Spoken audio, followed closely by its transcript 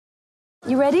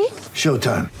You ready?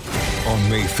 Showtime. On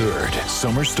May 3rd,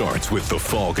 summer starts with The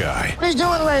Fall Guy. Let's do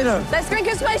it later. Let's drink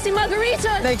a spicy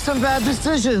margarita. Make some bad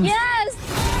decisions.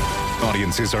 Yes!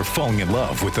 Audiences are falling in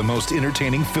love with the most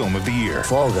entertaining film of the year.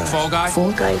 Fall Guy. Fall Guy?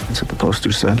 Fall guy. That's what the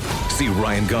poster said. See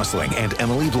Ryan Gosling and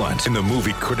Emily Blunt in the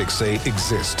movie critics say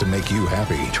exists to make you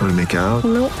happy. Trying to make it out?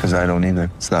 Nope. Because I don't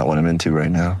either. It's not what I'm into right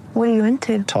now. What are you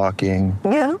into? Talking.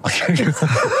 Yeah.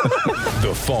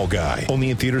 The Fall Guy.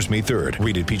 Only in theaters May 3rd.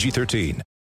 Rated PG-13.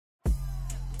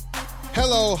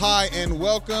 Hello, hi, and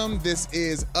welcome. This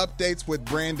is Updates with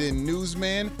Brandon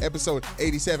Newsman, episode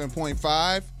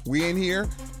 87.5. We in here.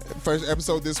 First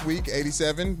episode this week,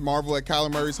 87, Marvel at Kyler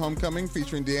Murray's Homecoming,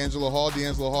 featuring D'Angelo Hall.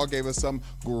 D'Angelo Hall gave us some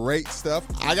great stuff.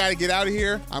 I got to get out of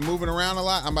here. I'm moving around a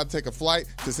lot. I'm about to take a flight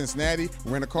to Cincinnati,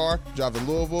 rent a car, drive to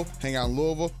Louisville, hang out in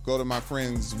Louisville, go to my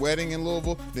friend's wedding in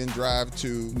Louisville, then drive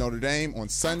to Notre Dame on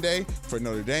Sunday for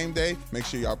Notre Dame Day. Make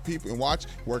sure y'all peep and watch.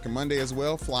 Working Monday as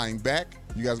well, flying back.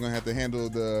 You guys gonna have to handle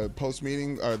the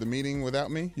post-meeting or the meeting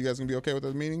without me? You guys gonna be okay with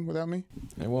the meeting without me?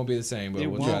 It won't be the same, but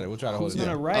we'll try to hold it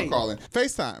down. I'll call in.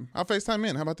 FaceTime. I'll FaceTime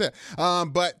in. How about that?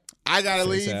 But I got to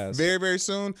leave very, very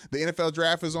soon. The NFL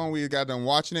draft is on. We got done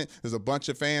watching it. There's a bunch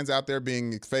of fans out there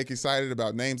being fake excited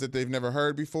about names that they've never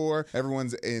heard before.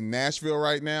 Everyone's in Nashville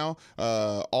right now.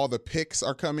 All the picks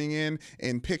are coming in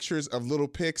pictures of little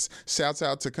picks. Shouts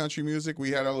out to country music.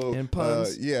 We had a little,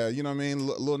 yeah, you know what I mean?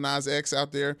 Little Nas X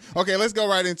out there. Okay, let's go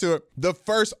right into it. The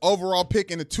first overall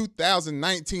pick in the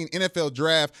 2019 NFL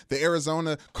draft, the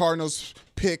Arizona Cardinals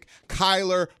pick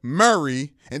Kyler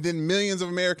Murray, and then millions of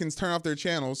Americans turn off their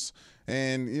channels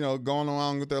and, you know, going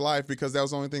along with their life because that was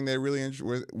the only thing they really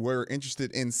were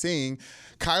interested in seeing.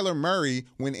 Kyler Murray,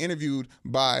 when interviewed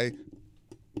by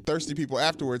thirsty people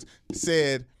afterwards,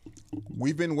 said,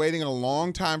 "We've been waiting a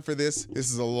long time for this.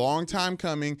 This is a long time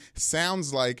coming."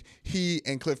 Sounds like he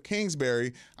and Cliff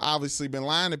Kingsbury obviously been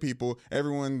lying to people.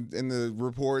 Everyone in the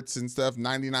reports and stuff,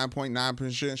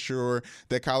 99.9% sure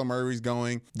that Kyler Murray's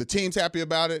going. The team's happy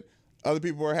about it. Other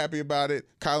people are happy about it.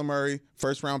 Kyler Murray,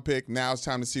 first round pick. Now it's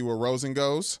time to see where Rosen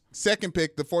goes. Second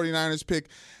pick, the 49ers pick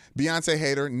Beyonce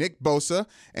hater Nick Bosa,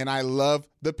 and I love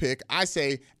the pick. I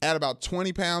say add about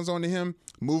 20 pounds onto him,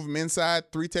 move him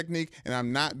inside, 3 technique, and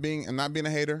I'm not being a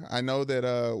hater. I know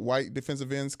that white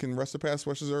defensive ends can rush the pass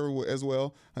rushers as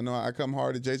well. I know I come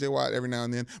hard at J.J. Watt every now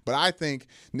and then, but I think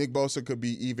Nick Bosa could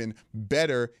be even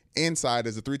better inside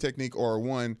as a 3 technique or a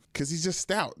 1 because he's just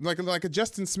stout, like a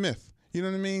Justin Smith. You know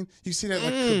what I mean? You see that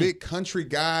like a big country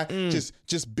guy,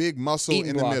 just big muscle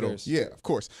in the middle. Yeah, of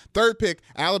course. Third pick,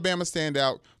 Alabama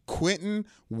standout Quentin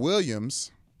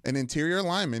Williams, an interior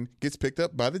lineman, gets picked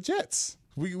up by the Jets.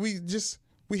 We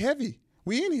heavy.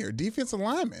 We in here, defensive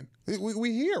lineman.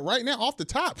 We here right now off the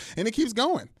top, and it keeps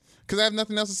going. Because I have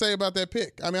nothing else to say about that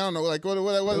pick. I mean, I don't know. Like, what it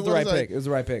was the right pick. It was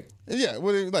the right pick. Yeah,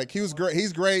 like he was great.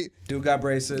 He's great. Dude got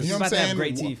braces. You know He's what I'm about to saying? have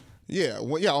great teeth. Yeah,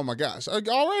 well, yeah. Oh my gosh!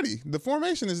 Already the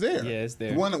formation is there. Yeah, it's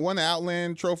there. Won the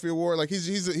Outland Trophy Award. Like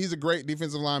he's a great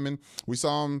defensive lineman. We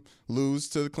saw him lose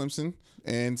to Clemson.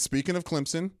 And speaking of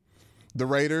Clemson, the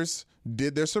Raiders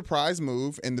did their surprise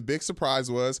move, and the big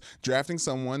surprise was drafting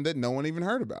someone that no one even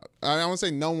heard about. I don't want to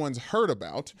say no one's heard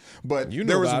about, but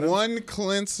there was one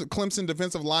Clemson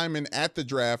defensive lineman at the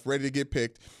draft ready to get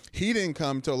picked. He didn't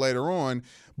come till later on,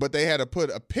 but they had to put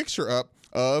a picture up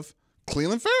of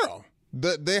Clelin Ferrell.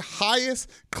 The highest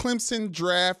Clemson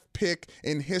draft pick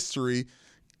in history,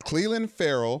 Clelin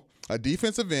Ferrell, a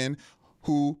defensive end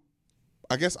who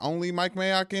I guess only Mike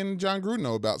Mayock and John Gruden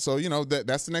know about. So, you know,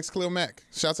 that's the next Khalil Mack.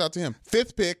 Shouts out to him.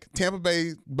 Fifth pick, Tampa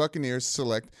Bay Buccaneers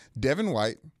select Devin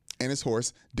White and his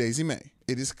horse, Daisy May.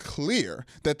 It is clear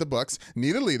that the Bucs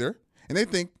need a leader, and they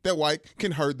think that White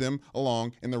can herd them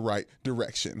along in the right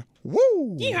direction.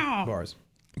 Woo! Yeah. Bars.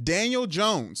 Daniel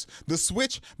Jones, the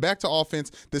switch back to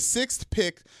offense, the 6th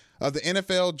pick of the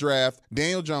NFL draft,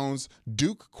 Daniel Jones,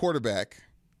 Duke quarterback,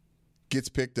 gets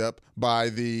picked up by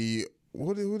the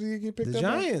who did he get picked up? The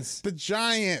Giants. By? The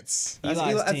Giants.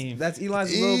 That's team. That's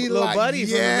Eli's little buddy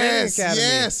from the Manning Academy.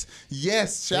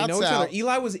 Yes. Shouts know each out. Other.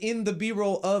 Eli was in the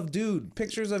B-roll of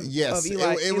Pictures of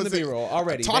Eli it in the B-roll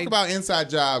already. Talk about inside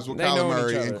jobs with Kyler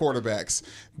Murray and quarterbacks.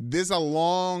 There's a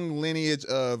long lineage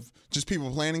of just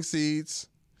people planting seeds,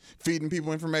 feeding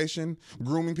people information,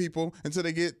 grooming people until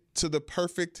they get to the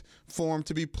perfect form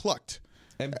to be plucked.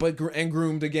 And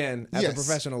groomed again at the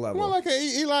professional level. Well, like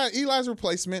Eli's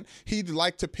replacement, he'd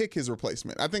like to pick his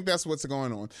replacement. I think that's what's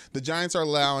going on. The Giants are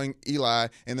allowing Eli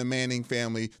and the Manning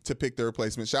family to pick their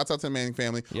replacement. Shouts out to the Manning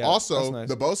family. Yeah, also, nice.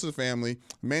 The Bosa family,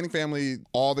 Manning family,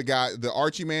 all the guys, the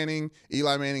Archie Manning,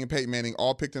 Eli Manning, and Peyton Manning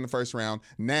all picked in the first round.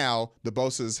 Now, the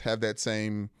Bosas have that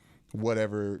same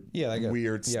whatever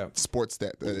weird sports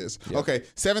stat that is. Yeah. Okay,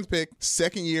 7th pick,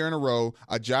 second year in a row,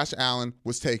 Josh Allen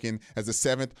was taken as the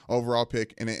 7th overall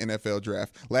pick in the NFL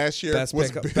draft. Last year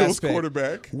was Bills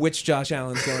quarterback. Which Josh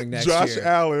Allen's going next Josh year?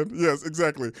 Allen, yes,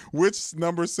 exactly. Which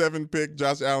number 7 pick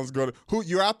Josh Allen's going to? Who,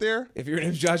 you out there? If your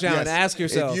name's Josh Allen, ask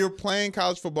yourself. If you're playing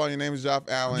college football and your name is Josh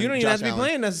Allen, you don't even have to be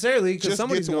playing necessarily because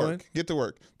somebody's going. Get to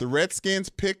work. The Redskins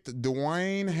picked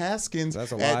Dwayne Haskins.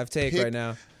 That's a live take right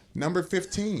now. Number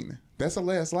 15. That's a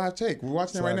live take. We're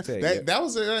watching it right now. That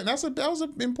was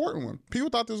an important one. People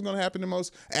thought this was going to happen. The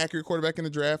most accurate quarterback in the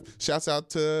draft. Shouts out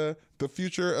to the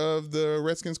future of the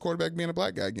Redskins quarterback being a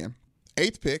black guy again.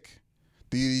 8th pick,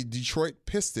 the Detroit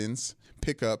Pistons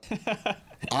pick up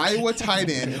Iowa tight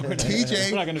end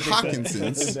T.J.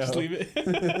 Hawkinson. Just leave it.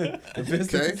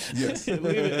 Okay. Yes.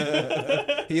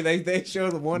 They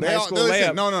showed one high school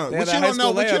layup. No. What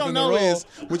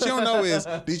you don't know is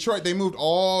Detroit. They moved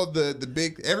all the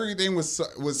big. Everything was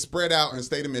spread out in the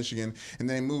state of Michigan, and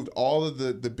they moved all of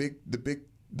the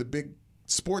big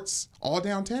sports all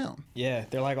downtown. Yeah,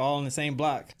 they're like all in the same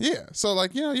block. Yeah, so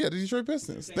the Detroit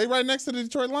Pistons. They right next to the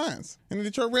Detroit Lions and the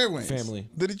Detroit Red Wings. Family.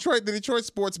 The Detroit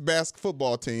sports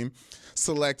basketball team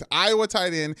select Iowa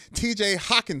tight end T.J.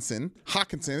 Hawkinson.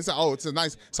 It's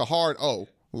a hard O,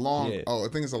 long O. I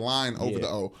think it's a line over the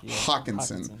O.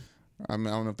 Hawkinson. I don't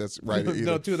know if that's right either.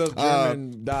 No, two of those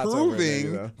German dots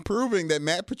proving that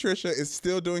Matt Patricia is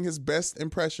still doing his best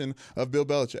impression of Bill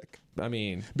Belichick. I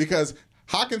mean, because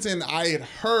Hawkinson, I had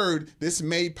heard this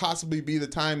may possibly be the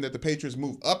time that the Patriots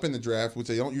move up in the draft, which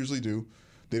they don't usually do.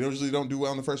 They usually don't do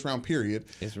well in the first round, period.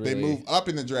 They move up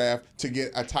in the draft to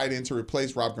get a tight end to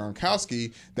replace Rob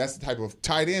Gronkowski. That's the type of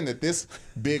tight end that this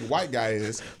big white guy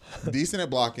is. Decent at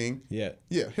blocking. Yeah,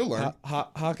 he'll learn.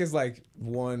 Hawk is like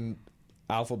one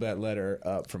alphabet letter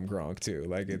up from Gronk too.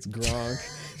 Like it's Gronk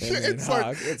and then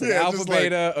Hawk. It's like Alpha,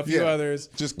 Beta, a few others.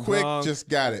 Just quick, Gronk, just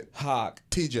got it. Hawk.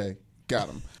 TJ, got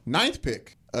him. 9th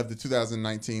pick of the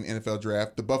 2019 NFL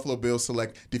Draft, the Buffalo Bills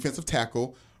select defensive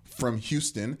tackle from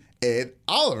Houston, Ed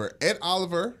Oliver. Ed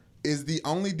Oliver is the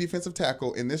only defensive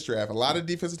tackle in this draft. A lot of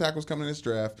defensive tackles coming in this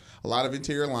draft, a lot of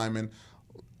interior linemen.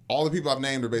 All the people I've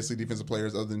named are basically defensive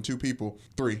players other than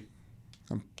 3.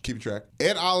 I'm keeping track.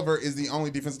 Ed Oliver is the only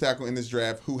defensive tackle in this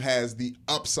draft who has the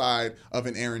upside of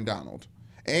an Aaron Donald.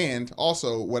 And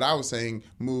also, what I was saying,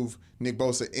 move Nick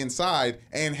Bosa inside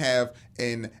and have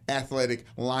an athletic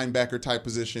linebacker type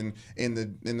position in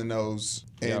the nose,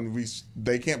 and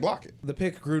they can't block it. The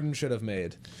pick Gruden should have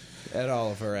made. Ed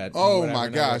Oliver at my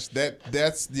gosh,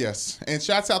 that's yes. And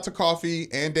shouts out to Coffee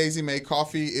and Daisy May.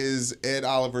 Coffee is Ed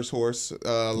Oliver's horse.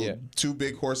 2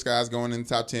 big horse guys going in the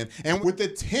top 10. And with the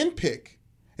 10 pick,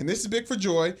 and this is big for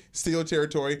Joy, Steeler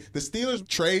territory. The Steelers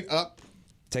trade up.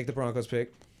 Take the Broncos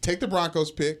pick.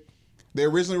 They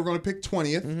originally were going to pick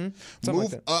 20th.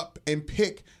 Move up and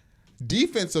pick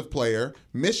defensive player,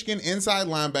 Michigan inside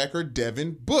linebacker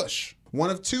Devin Bush. One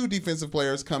of 2 defensive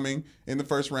players coming in the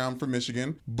first round for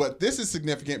Michigan. But this is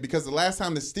significant because the last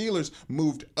time the Steelers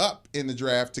moved up in the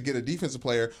draft to get a defensive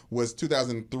player was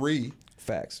 2003.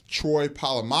 Facts. Troy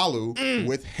Polamalu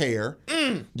with hair.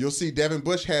 You'll see Devin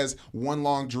Bush has one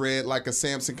long dread like a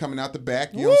Samson coming out the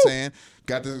back. You know what I'm saying?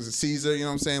 Got the Caesar, you know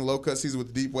what I'm saying? Low cut Caesar with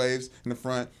the deep waves in the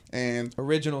front. And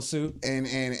original suit. And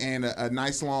a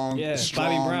nice long,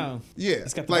 strong. Bobby Brown. Yeah.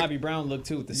 It's got the Bobby Brown look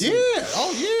too with the suit. Yeah.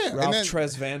 Oh, yeah. Ralph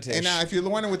Tresvantagh. And now if you're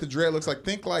wondering what the dread looks like,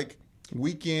 think like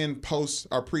weekend post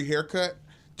or pre-haircut.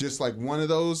 Just like one of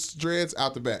those dreads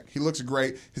out the back. He looks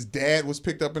great. His dad was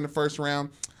picked up in the first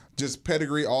round. Just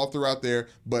pedigree all throughout there.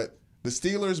 But the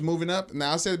Steelers moving up.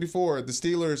 Now, I said it before, the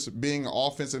Steelers being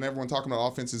offense and everyone talking about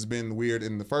offense has been weird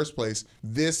in the first place.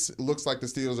 This looks like the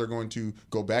Steelers are going to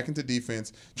go back into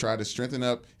defense, try to strengthen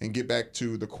up, and get back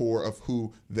to the core of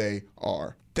who they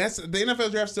are. That's the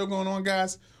NFL draft still going on,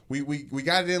 guys. We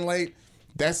got it in late.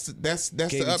 That's the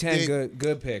update. 10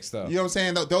 good picks, though. You know what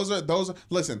I'm saying? Those are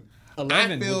listen.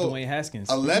 11 with Dwayne Haskins.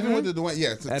 11 with the Dwayne,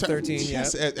 yeah. At 13,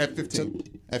 yes, yeah. At 15.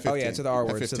 At 15. Oh, yeah, to the R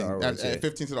words. At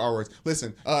 15 to the R words.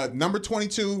 Listen, number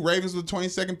 22, Ravens with the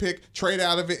 22nd pick. Trade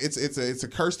out of it. It's a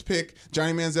cursed pick.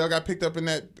 Johnny Manziel got picked up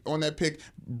on that pick.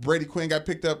 Brady Quinn got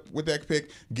picked up with that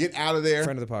pick. Get out of there.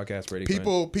 Friend of the podcast, Brady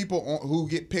Quinn. People who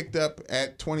get picked up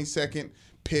at 22nd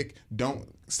pick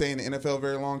don't stay in the NFL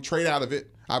very long. Trade out of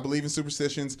it. I believe in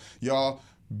superstitions. Y'all,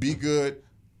 be good.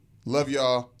 Love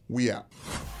y'all. We out.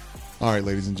 All right,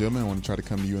 ladies and gentlemen, I want to try to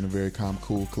come to you in a very calm,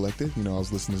 cool, collected. You know, I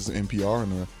was listening to NPR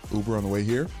and Uber on the way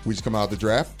here. We just come out of the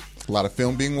draft. A lot of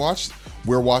film being watched.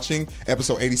 We're watching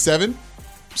episode 87.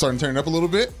 Starting to turn it up a little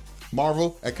bit.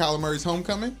 Marvel at Kyler Murray's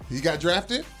homecoming. He got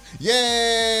drafted.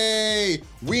 Yay!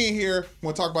 We in here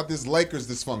want to talk about this Lakers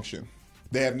dysfunction.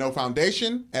 They have no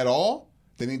foundation at all.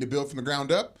 They need to build from the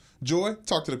ground up. Joy,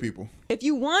 talk to the people. If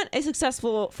you want a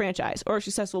successful franchise or a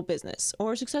successful business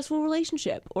or a successful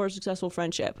relationship or a successful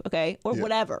friendship, okay, or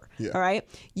whatever, all right,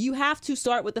 you have to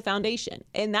start with the foundation.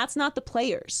 And that's not the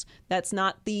players. That's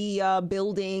not the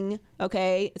building,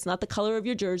 okay? It's not the color of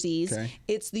your jerseys. Okay.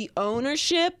 It's the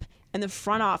ownership and the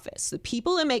front office. The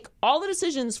people that make all the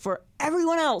decisions for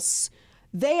everyone else,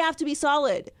 they have to be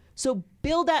solid. So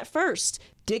build that first.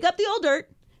 Dig up the old dirt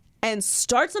and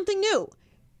start something new.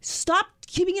 Stop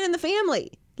keeping it in the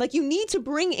family. Like, you need to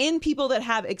bring in people that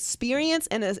have experience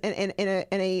and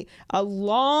a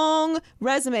long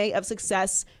resume of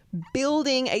success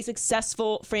building a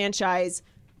successful franchise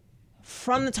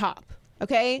from the top.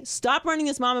 Okay? Stop running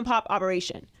this mom and pop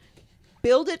operation.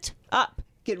 Build it up.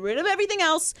 Get rid of everything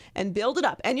else and build it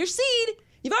up. And your seed,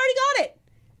 you've already got it.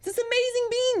 It's this amazing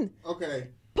bean. Okay.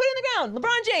 Put it in the ground.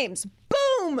 LeBron James.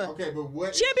 Boom. Okay, but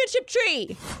what? Championship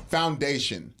tree.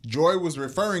 Foundation. Joy was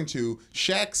referring to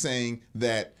Shaq saying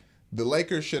that the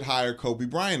Lakers should hire Kobe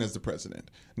Bryant as the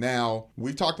president. Now,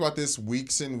 we've talked about this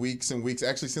weeks and weeks and weeks.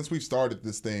 Actually, since we've started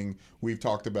this thing, we've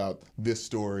talked about this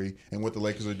story and what the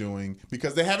Lakers are doing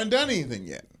because they haven't done anything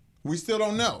yet. We still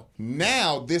don't know.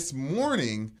 Now, this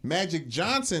morning, Magic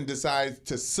Johnson decides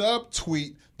to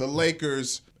subtweet the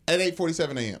Lakers at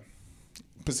 8:47 a.m.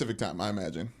 Pacific time, I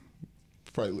imagine.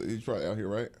 He's probably out here,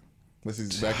 right? Unless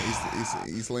he's back in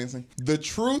East Lansing. The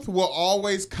truth will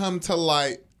always come to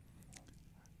light.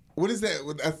 What is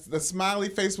that? The smiley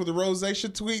face with the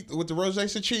rosacea tweet, with the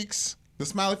rosacea cheeks? The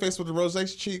smiley face with the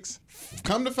rosacea cheeks?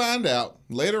 Come to find out,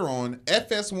 later on,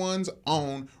 FS1's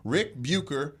own Rick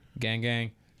Bucher,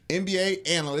 gang, NBA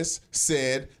analyst,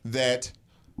 said that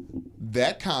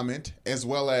comment, as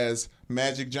well as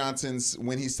Magic Johnson's,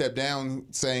 when he stepped down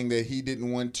saying that he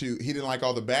didn't like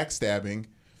all the backstabbing,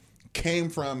 came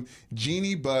from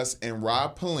Jeannie Buss and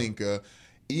Rob Pelinka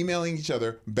emailing each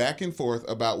other back and forth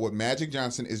about what Magic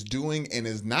Johnson is doing and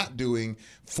is not doing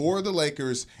for the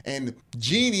Lakers. And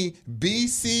Jeannie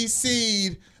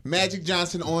BCC'd Magic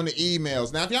Johnson on the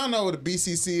emails. Now, if y'all know what a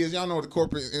BCC is, y'all know what the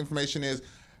corporate information is.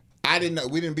 I didn't know.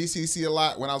 We didn't BCC a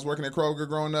lot when I was working at Kroger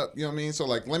growing up. You know what I mean? So,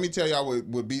 like, let me tell y'all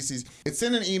what BCC. It's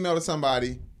sending an email to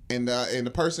somebody, and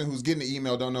the person who's getting the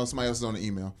email don't know somebody else is on the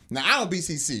email. Now, I don't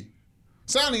BCC,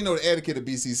 so I don't even know the etiquette of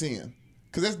BCCing,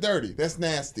 because that's dirty. That's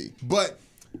nasty. But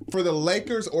for the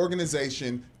Lakers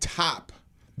organization,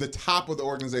 the top of the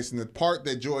organization, the part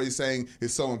that Joy is saying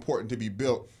is so important to be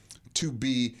built, to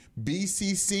be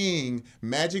BCCing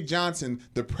Magic Johnson,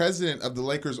 the president of the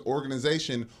Lakers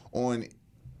organization, on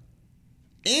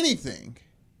anything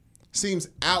seems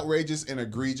outrageous and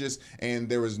egregious, and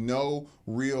there was no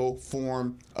real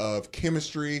form of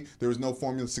chemistry. There was no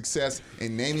formula of success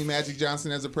in naming Magic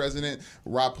Johnson as a president.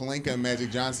 Rob Pelinka and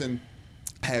Magic Johnson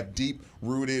have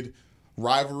deep-rooted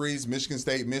rivalries. Michigan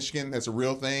State, Michigan, that's a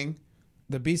real thing.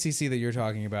 The BCC that you're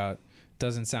talking about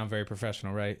doesn't sound very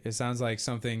professional, right? It sounds like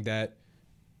something that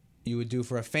you would do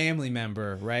for a family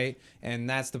member, right? And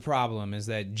that's the problem, is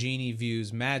that Jeannie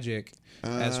views Magic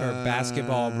as her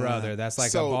basketball brother. That's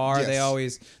like a bar. Yes. They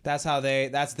always, that's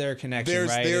their connection,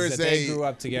 right? They grew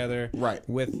up together, right,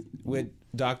 with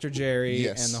Dr. Jerry,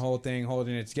 yes, and the whole thing,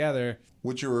 holding it together.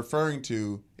 What you're referring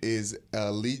to is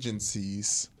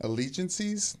allegiances.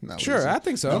 Allegiances? No, sure, I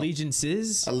think so. Allegiance.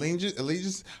 I think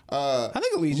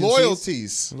allegiances.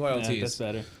 Loyalties. Yeah, that's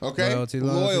better. Okay.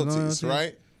 Loyalties,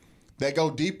 right? That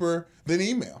go deeper than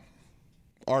email,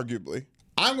 arguably.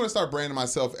 I'm going to start branding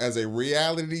myself as a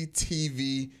reality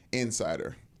TV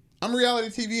insider. I'm a reality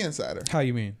TV insider. How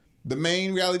you mean? The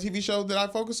main reality TV show that I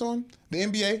focus on, the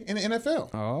NBA and the NFL.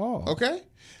 Oh. Okay?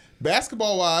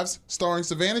 Basketball Wives, starring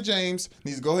Savannah James,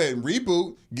 needs to go ahead and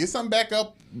reboot, get something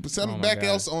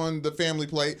else on the family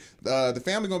plate. The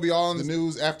family going to be all in the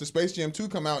news after Space Jam 2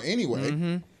 come out anyway.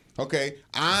 Mm-hmm. Okay,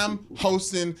 I'm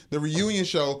hosting the reunion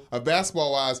show of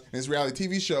Basketball Wives and this reality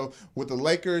TV show with the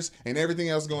Lakers and everything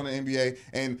else going to NBA.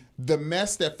 And the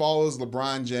mess that follows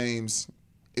LeBron James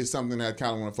is something that I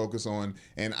kind of want to focus on.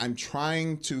 And I'm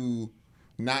trying to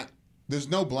there's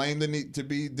no blame that need to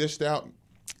be dished out.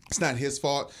 It's not his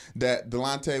fault that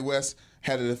Delonte West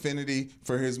had an affinity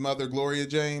for his mother, Gloria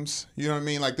James. You know what I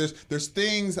mean? Like, there's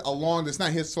things along that's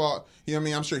not his fault. You know what I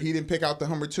mean? I'm sure he didn't pick out the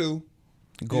Hummer 2. Gold.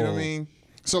 You know what I mean?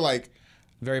 So, like,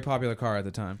 very popular car at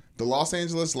the time. The Los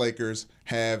Angeles Lakers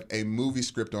have a movie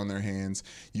script on their hands.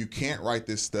 You can't write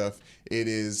this stuff. It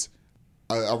is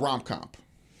a rom-com.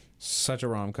 Such a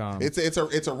rom-com. It's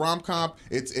a rom-com.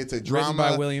 It's a drama. Written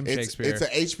by William Shakespeare. It's an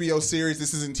HBO series.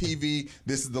 This isn't TV.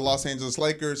 This is the Los Angeles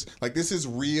Lakers. Like, this is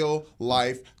real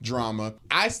life drama.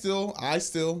 I still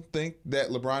think that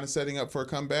LeBron is setting up for a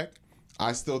comeback.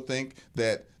 I still think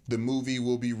that the movie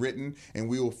will be written and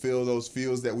we will feel those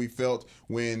feels that we felt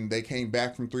when they came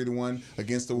back from 3-1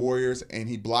 against the Warriors and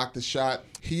he blocked the shot.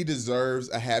 He deserves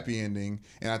a happy ending,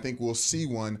 and I think we'll see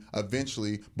one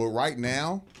eventually. But right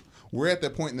now, we're at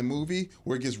that point in the movie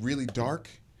where it gets really dark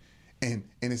and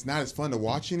it's not as fun to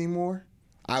watch anymore.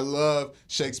 I love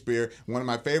Shakespeare. One of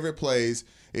my favorite plays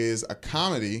is a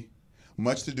comedy,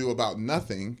 Much Ado About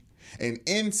Nothing. And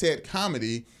in said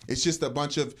comedy, it's just a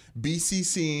bunch of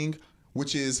BCCing,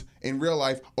 which is in real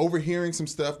life overhearing some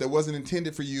stuff that wasn't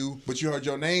intended for you, but you heard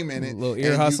your name in it. A little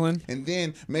ear hustling. And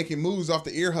then making moves off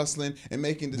the ear hustling and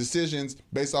making the decisions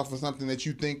based off of something that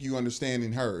you think you understand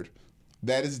and heard.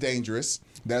 That is dangerous.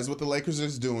 That is what the Lakers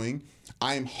is doing.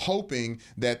 I am hoping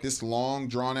that this long,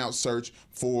 drawn-out search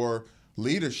for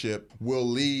leadership will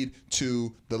lead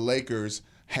to the Lakers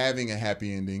having a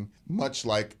happy ending, much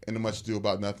like in a Much Ado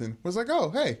About Nothing. It was like, oh,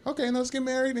 hey, okay, let's get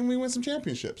married and we win some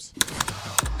championships.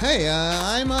 Hey,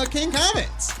 I'm King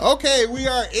Comments. Okay, we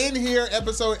are in here,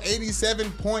 episode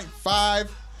 87.5.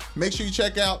 Make sure you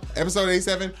check out episode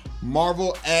 87,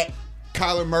 Marvel at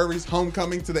Kyler Murray's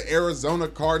homecoming to the Arizona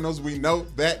Cardinals. We know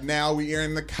that now. We are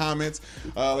in the comments.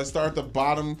 Let's start at the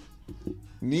bottom.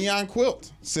 Neon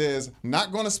Quilt says,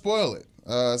 not going to spoil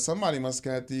it. Somebody must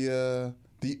got the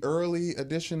early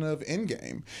edition of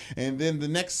Endgame. And then the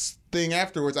next thing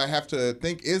afterwards I have to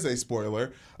think is a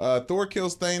spoiler. Thor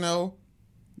kills Thanos.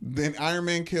 Then Iron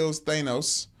Man kills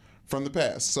Thanos from the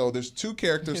past. So there's two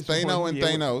characters, Thanos and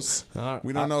Thanos.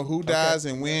 We don't know who dies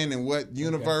and when and what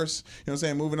universe. You know what I'm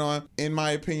saying? Moving on. In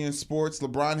my opinion, sports,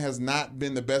 LeBron has not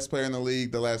been the best player in the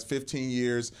league the last 15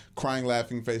 years. Crying,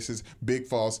 laughing faces. Big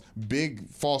false. Big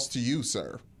false to you,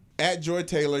 sir. At Joy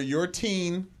Taylor, your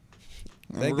teen.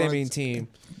 I think they mean team.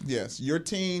 Yes. Your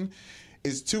teen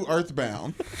is too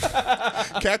earthbound.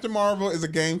 Captain Marvel is a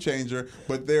game changer,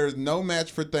 but there is no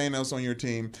match for Thanos on your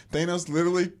team. Thanos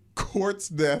literally courts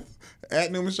death.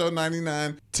 At Newman Show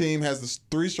 99 team has the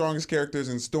three strongest characters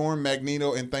in Storm,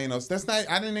 Magneto, and Thanos. That's not.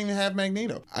 I didn't even have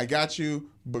Magneto. I got you,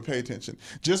 but pay attention.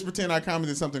 Just pretend I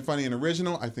commented something funny and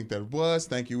original. I think that was.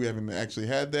 Thank you. We haven't actually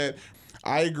had that.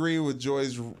 I agree with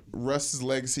Joy's. Russ's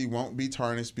legacy won't be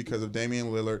tarnished because of Damian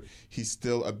Lillard. He's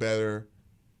still a better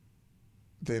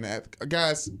than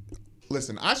guys.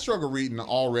 Listen, I struggle reading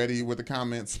already with the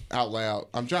comments out loud.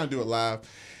 I'm trying to do it live.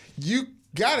 You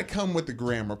gotta come with the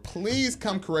grammar. Please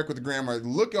come correct with the grammar.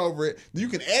 Look over it. You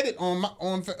can edit on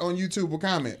YouTube with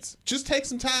comments. Just take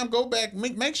some time. Go back.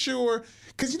 Make sure,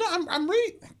 because you know I'm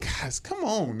reading. Guys, come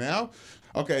on now.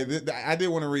 Okay, I did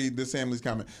want to read this family's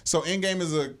comment. So Endgame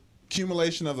is a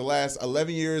accumulation of the last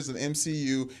 11 years of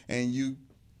MCU, and you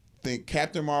think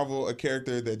Captain Marvel, a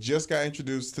character that just got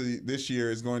introduced to this year,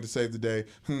 is going to save the day.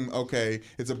 Okay,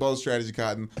 it's a bold strategy,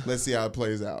 Cotton. Let's see how it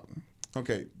plays out.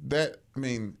 Okay,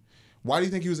 why do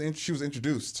you think she was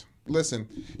introduced? Listen,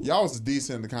 y'all was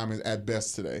decent in the comments at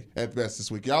best today, at best this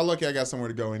week. Y'all lucky I got somewhere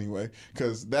to go anyway,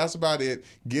 because that's about it.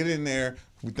 Get in there.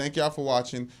 We thank y'all for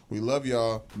watching. We love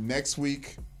y'all. Next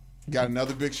week, got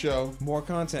another big show. More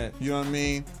content. You know what I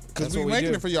mean? Because we're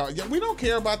making it for y'all. We don't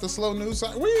care about the slow news.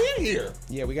 We're in here.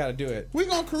 Yeah, we got to do it. We're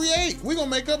going to create. We're going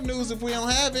to make up news if we don't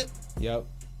have it. Yep.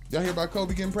 Y'all hear about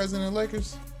Kobe getting president of the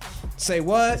Lakers? Say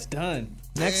what? It's done.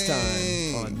 Next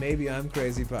time on Maybe I'm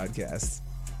Crazy Podcast.